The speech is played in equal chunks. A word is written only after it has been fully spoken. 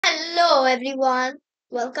Hello everyone,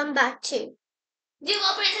 welcome back to Duo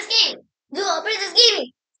Princess Game. Duo Princess Gaming.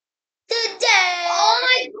 Today, Oh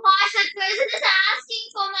my gosh, that person is asking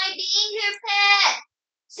for my danger pet.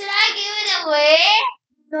 Should I give it away?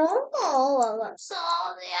 no,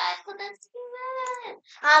 Sorry, I couldn't do it.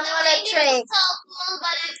 I'm The gonna reindeer trick. is so cool,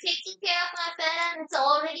 but I'm taking care of my pet and it's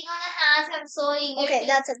already on a house. I'm so eager Okay, to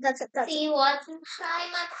that's it. see what's inside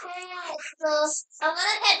my pet. So I'm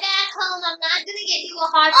gonna head back home. I'm not gonna get you a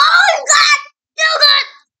hot. Oh God, so good.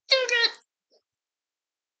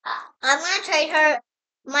 I'm gonna trade her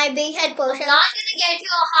my big head I'm potion. not gonna get you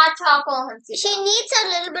a hot chocolate, Hansu. She needs a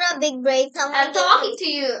little bit of big break. I'm talking to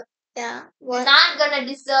you. Yeah, You're what? not gonna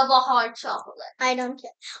deserve a hot chocolate. I don't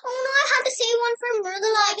care. Oh no, I have to save one for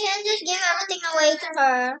Mridhu. I can't just give everything away to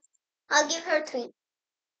her. I'll give her 3.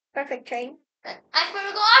 Perfect trade. I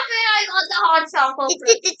forgot where I got the hot chocolate.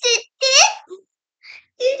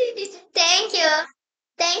 Thank you.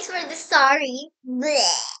 Thanks for the sorry.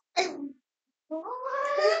 Bleh.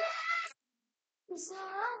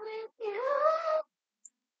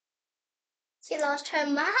 She lost her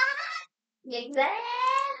mind. Exactly.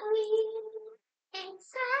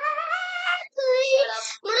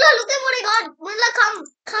 Murla, look at what I got. Murla,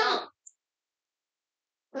 come.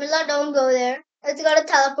 Murla, don't go there. It's gotta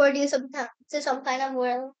teleport you to some kind of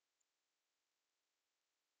world.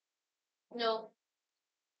 No.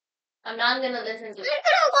 I'm not gonna listen to I it.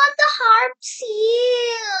 could have got the harp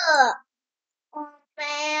seal. Oh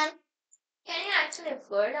man. Can you actually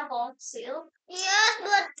afford a hot seal? Yes,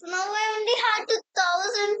 but now I only had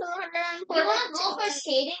 2,240. You wanna go for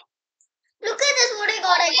skating? Look at this, what I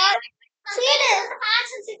got. I got. See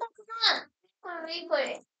this? Come on. Wait for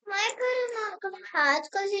it. My car is not gonna hatch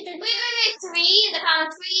because you didn't. Wait. 3 in the count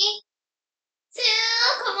of 3. 2,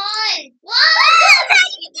 come on. 1.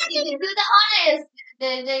 You can do the honors.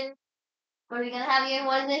 Then what are we gonna have here?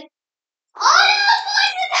 What is it? Oh,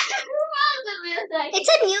 It's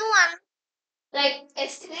a new one. like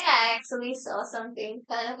yesterday, I actually saw something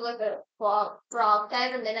kind of like a frog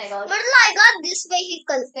type, and then I got Murla, I got this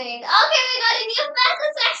vehicle. saying, "Okay, we got a new pet.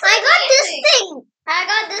 I got this thing. I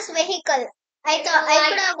got this vehicle. I thought I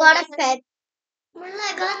could have got a pet. Murla,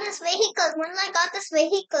 I got this vehicle. Murla, I got this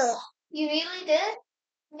vehicle. You really did?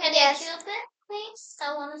 Can Yes. you keep it, please?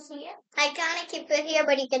 I want to see it. I can't keep it here,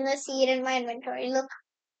 but you can just see it in my inventory. Look.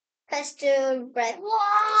 Custard bread.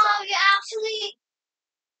 Wow, you actually.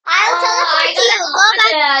 I'll teleport to you.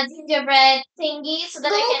 Go back. The gingerbread thingy so that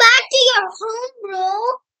Go I can. back to your home,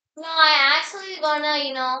 bro. No, I actually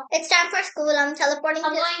gonna, It's time for school. I'm teleporting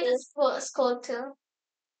I'm to going school. to school too.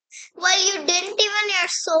 Well, you didn't even. You're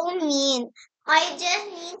so mean. I just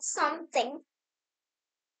need something.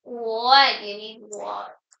 What? You need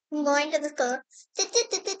what? I'm going to the school.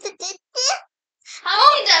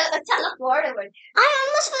 How did you teleport over there? I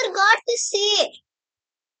almost forgot to say.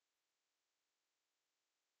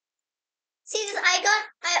 See this?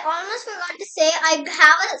 I almost forgot to say I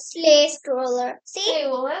have a sleigh stroller. See?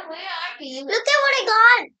 Wait, where are you? Look at what I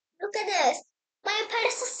got. Look at this. My pet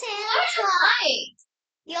is a Santa.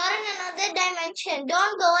 You're in another dimension.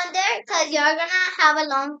 Don't go in there because you're gonna have a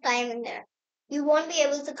long time in there. You won't be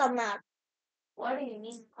able to come out. What do you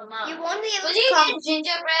mean to come out? You won't be able Will to you come. get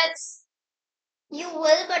gingerbreads? You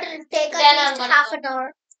will, but it'll take Then at I'm least gonna half go. an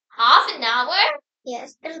hour. Half an hour?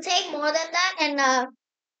 Yes, it'll take more than that, and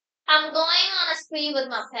I'm going on a spree with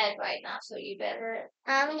my pet right now, so you better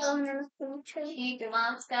I'm going to the tree. keep your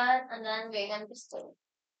mom's cut and then we're gonna be still.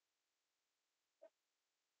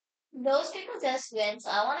 Those people just went, so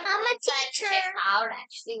I wanna I'm a check teacher. out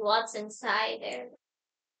actually what's inside there.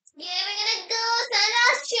 Yeah, we're gonna go.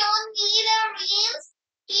 Santa's shown me the rings.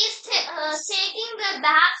 He's taking the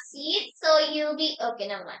back seat, so you'll be okay.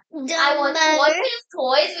 Never mind. I wonder what kind of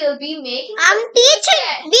toys we'll be making. I'm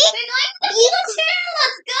teaching. We're going to the future.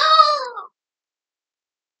 Let's go.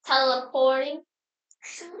 Teleporting.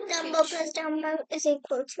 Dumbo plus Dumbo is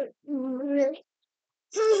equal to really.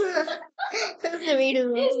 Mridhu.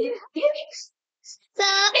 So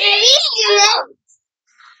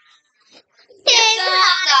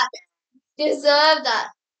Deserve that.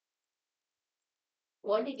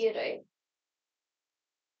 What did you write?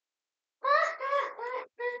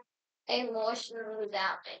 Emotional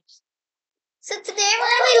damage. So today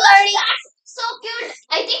we're gonna be learning. So cute.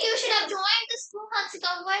 I think you should have joined the school,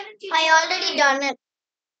 Hansika. Why didn't you? I already done it.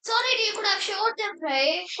 Sorry, you could have showed them,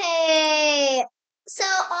 right? Hey. So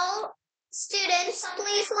all students,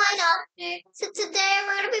 please line up. So today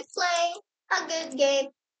we're gonna be playing a good game.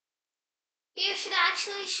 You should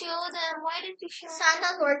actually show them. Why did you show them?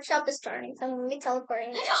 Santa's workshop is starting, so I'm gonna be teleporting.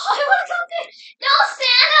 I want to come there. No,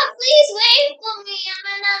 Santa, please wait for me. I'm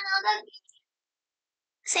in another game.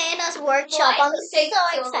 Santa's workshop. Why I'm does it take so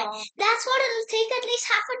so excited. long? That's what it'll take at least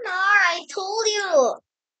half an hour. I told you.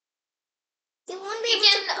 You won't be We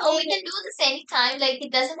able can to play we can do this anytime. Like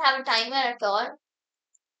it doesn't have a timer at all.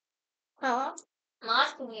 Huh? I'm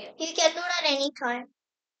asking you. You can do it at any time.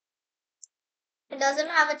 It doesn't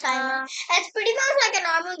have a timer. It's pretty much like a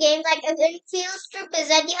normal game. Like if it feels to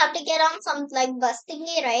present, you have to get on some like bus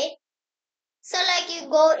thingy, right? So like you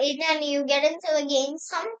go in and you get into the game,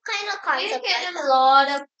 some kind of Do you concept get like a that. lot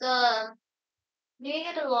of the? Do you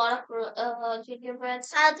get a lot of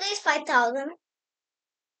gingerbreads? At least 5,000.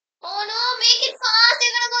 Oh no! Make it fast!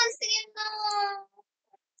 They're gonna go and see it now.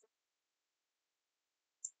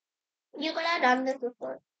 You could have done this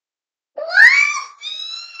before.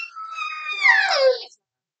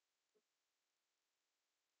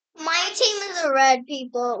 My team is a red,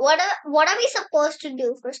 people. What are we supposed to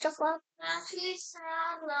do? First of all, Actually,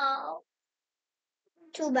 sad now.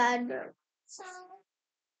 too bad, bro.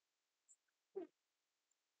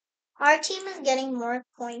 Our team is getting more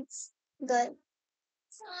points. Good.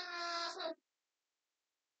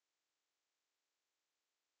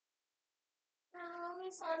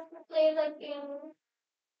 We started to play the game.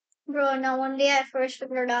 Bro, now one day I first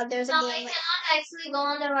figured out there's a Now I game like cannot actually go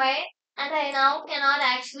on the right, and I now cannot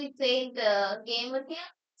actually play the game with you.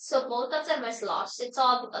 So both of them is lost. It's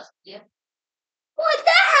all because of you. what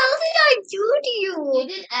the hell did I do to You you?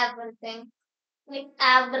 did everything. Like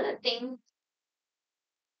everything.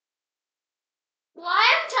 Why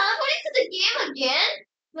am teleporting to the game again?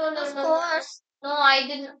 No, no, Of no, no. course. No, I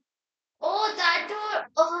didn't. Oh, that door.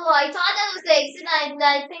 Oh, I thought that was the exit.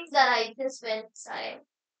 I think that I just went inside.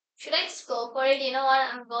 Should I just go for it? You know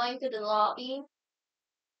what? I'm going to the lobby.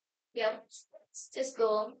 Yep. Let's just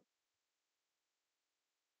go.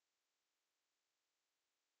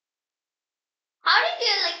 How did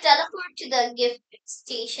you like teleport to the gift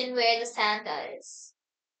station where the Santa is?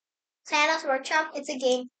 Santa's workshop, it's a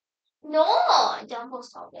game. No, Jumbo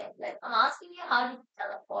stop it. Like I'm asking you how did you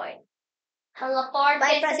teleport? Teleport By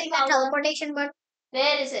get to pressing the power. teleportation button.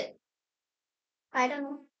 Where is it? I don't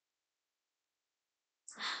know.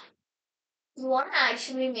 You wanna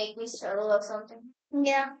actually make me struggle or something?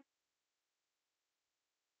 Yeah.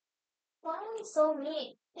 Why are you so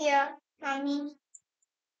mean? Yeah. I mean.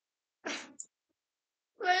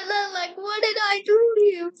 Well, like, what did I do to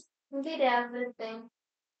you? You did everything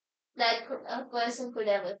that a person could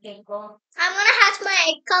ever think of. I'm gonna hatch my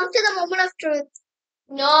egg. Come to the moment of truth.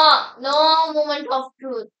 No, no moment of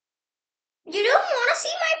truth. You don't wanna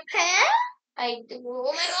see my pen? I do.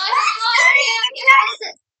 Oh my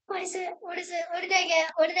god! What is it? What is it? What did I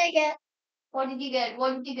get? What did I get? What did you get?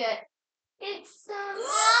 What did you get? It's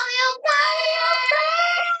Mario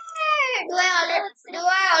Kart! Do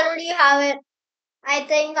I already have it? I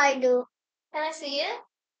think I do. Can I see it?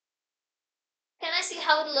 Can I see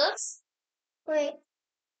how it looks? Wait.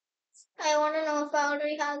 I want to know if I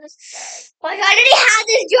already have this. Oh, I already have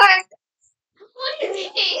this, George. What do you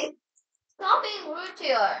mean? Stop being rude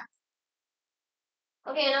here.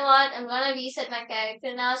 Okay, you know what? I'm gonna reset my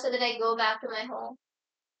character now so that I go back to my home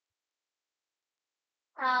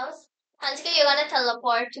house. Hanska, you're gonna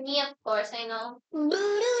teleport to me, of course, I know. We're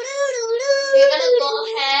gonna go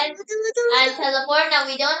ahead and teleport. Now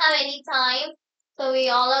we don't have any time, so we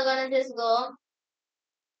all are gonna just go.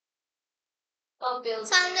 Oh, build.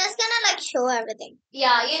 So I'm just gonna like show everything.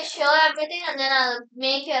 Yeah, you show everything and then I'll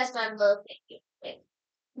make you as my birthday gift.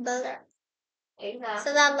 Builder. Exactly.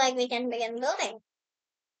 So that like we can begin building.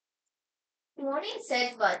 You only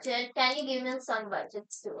said budget. Can you give me some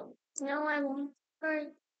budgets too? No, I won't. Sorry.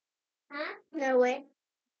 Huh? No way.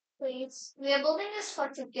 Please. We are building this for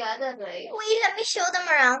together, right? Wait, let me show them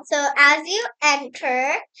around. So as you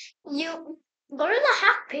enter, you gotta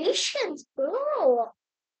have patience, bro.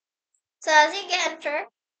 So as you enter,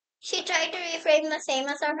 she tried to reframe the same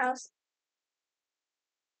as our house.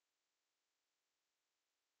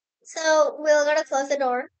 So we're gonna close the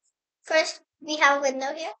door. First, we have a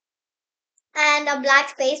window here and a black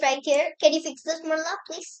space right here. Can you fix this, Marla,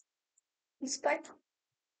 please? This part.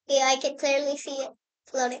 Yeah, I can clearly see it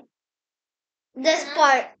floating. This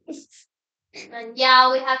part. And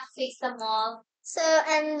yeah, we have to fix them all. So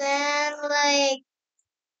and then like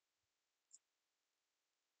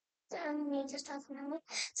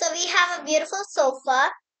so we have a beautiful sofa.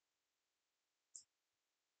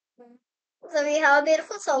 So we have a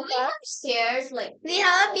beautiful Do we sofa. have stairs? Like We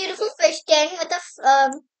have a beautiful fish tank with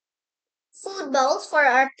a food bowls for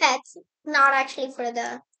our pets, not actually for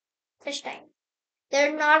the fish tank.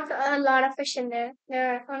 There are not a lot of fish in there.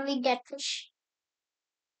 There are only dead fish.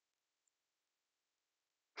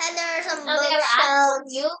 And there are some Now they have added some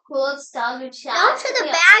bookshelves. new cool stuff which Not to the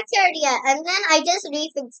backyard yet. And then I just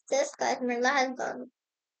refixed this because Mirla has gone.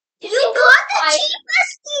 You got the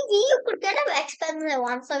cheapest TV. You could get an expensive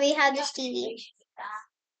one, so we have this TV.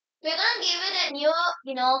 We're gonna give it a new,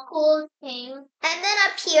 cool thing. And then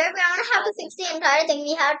up here, we're gonna have to fix the entire thing.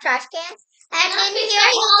 We have trash cans. And in fix here,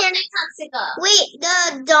 the you whole can. thing, Hansika. Wait,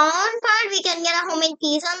 the down part, we can get a homemade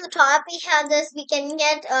pizza. On the top, we have this. We can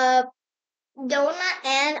get a donut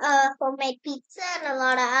and a homemade pizza and a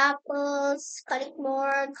lot of apples, cutting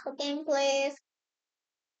board, cooking place.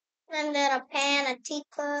 And then a pan, a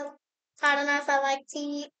teacup. I don't know if I like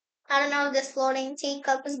tea. I don't know if this floating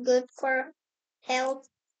teacup is good for health.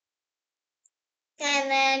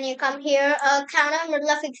 And then you come here, counter,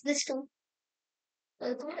 Mridhu fix this too.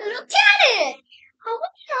 Look at it! How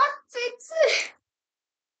would you not fix it?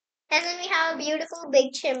 And then we have a beautiful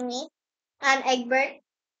big chimney, an egg bird.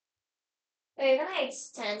 We're gonna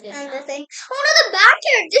extend it. And the thing. Oh no, the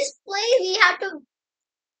backyard! This place we have to.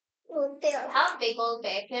 Oh, there. How big old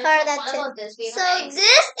backyard? Car, So that's what it. about this? We're So gonna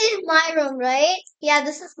this is my room, right? Yeah,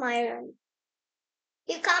 this is my room.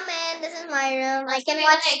 You come in, this is my room. I can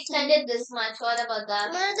watch. We're gonna extend it this much. What about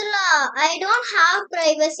that? Mridhu, I don't have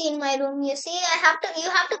privacy in my room. You see, you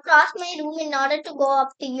have to cross my room in order to go up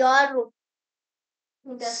to your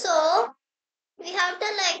room. So we have to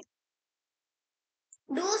like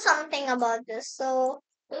do something about this. So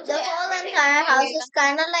the whole entire house is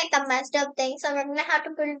kind of like a messed up thing. So we're gonna have to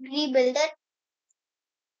rebuild it.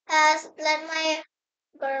 As let my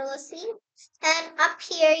girl see. And up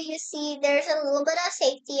here you see there's a little bit of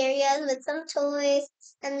safety areas with some toys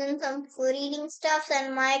and then some food eating stuff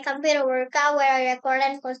and my computer workout where I record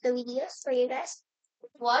and post the videos for you guys.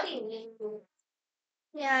 What do you mean?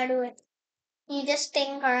 Yeah, I do it. You just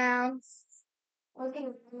think around. Okay.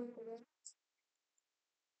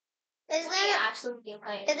 Is there actually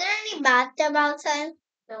is there any bathtub outside?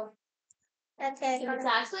 No. Okay. If it's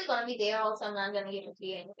actually gonna be there also, I'm not gonna give it to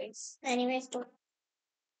you anyways. Anyways,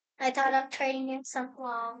 I thought of trading in some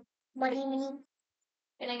Wow. what do you mean?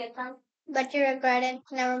 Can I get some? But you regret it.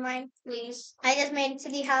 Never mind. Please. I just made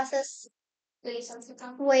 3 houses. Please,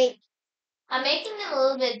 Hansika. Wait. I'm making them a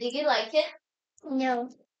little bit. Did you like it? No.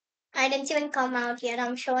 I didn't even come out yet.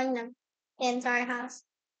 I'm showing them the entire house.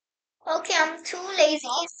 Okay, I'm too lazy,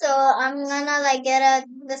 so I'm gonna like get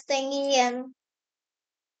this thingy and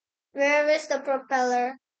where is the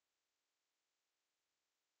propeller?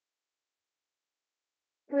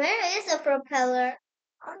 Where is the propeller?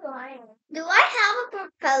 How do I know? Do I have a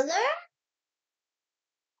propeller?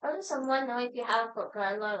 How does someone know if you have a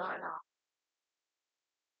propeller or not?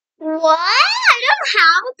 What? I don't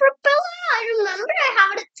have a propeller. I remember I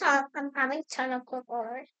have a ton. I'm having a ton of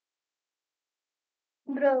propellers.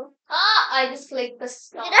 Bro. I just clicked the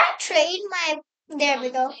stop. Did I trade my... There we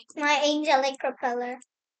go. My angelic propeller.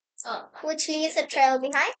 Oh. Which leaves a trail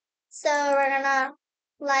behind. So we're gonna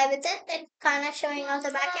fly with it. It's kind of showing off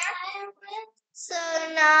the backyard. So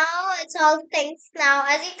now it's all things. Now,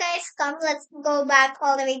 as you guys come, let's go back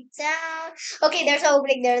all the way down. Okay, there's a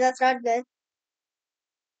opening there. That's not good.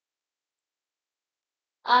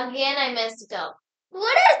 Again, I messed it up.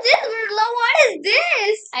 What is this, Mridhu? What is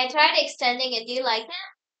this? I tried extending it. Do you like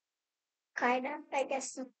it? Kinda, I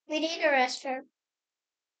guess. We need a restroom.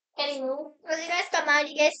 Can you move? When you guys come out,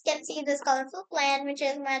 you guys can see this colorful plant, which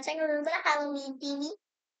is matching a little bit of Halloween TV.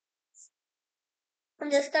 I'm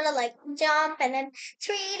just gonna like jump and then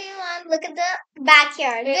 3, 2, 1. Look at the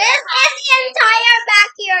backyard. This is the entire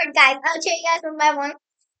backyard, guys. I'll show you guys one by one.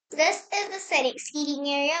 This is the seating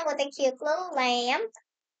area with a cute little lamp.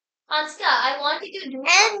 Anska, I want you to do And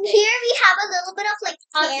something. here we have a little bit of like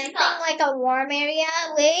camping, like a warm area.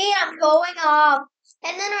 Wait, I'm going off.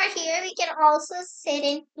 And then right here, we can also sit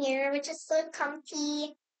in here, which is so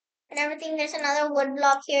comfy and everything. There's another wood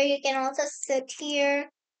block here. You can also sit here.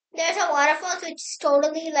 There's a waterfall, which is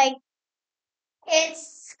totally like,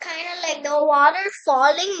 it's kind of like the water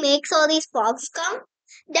falling makes all these fogs come.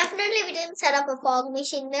 Definitely, we didn't set up a fog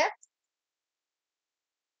machine there.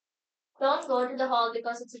 Don't go to the hall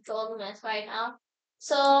because it's a total mess right now.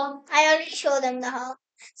 So I already showed them the hall.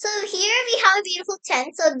 So here we have a beautiful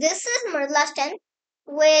tent. So this is Mridhu's tent,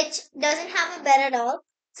 which doesn't have a bed at all.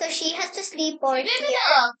 So she has to sleep over here.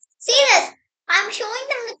 See this? I'm showing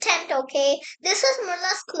them the tent, okay? This is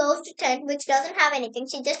Mridhu's closed tent, which doesn't have anything.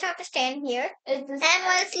 She just have to stand here. And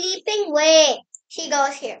while sleeping, wait, she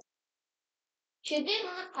goes here. Should we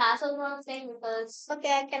move past the wrong thing because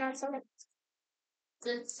okay, I can also.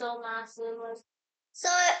 It's so massive. So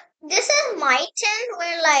this is my tent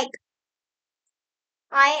where like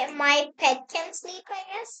my pet can sleep,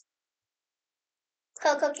 I guess.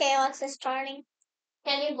 Coco Chaos is starting.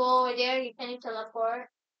 Can you go over there? Can you teleport?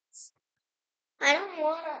 I don't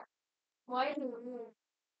wanna. Why do you?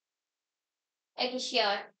 Okay,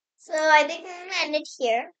 sure. So I think we're gonna end it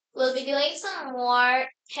here. We'll be doing some more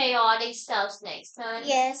chaotic stuff next time.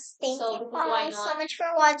 Yes, thank So, you because why all so not? much for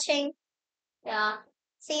watching. Yeah.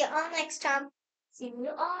 See you all next time. See you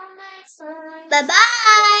all next time.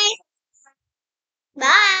 Bye-bye.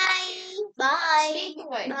 Bye. Bye. Speaking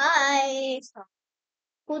right. Bye.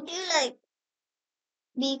 Would you like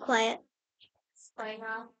be quiet? Right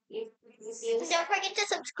now. Don't forget to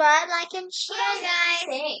subscribe, like, and share,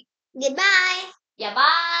 guys. Goodbye. Yeah,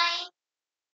 bye.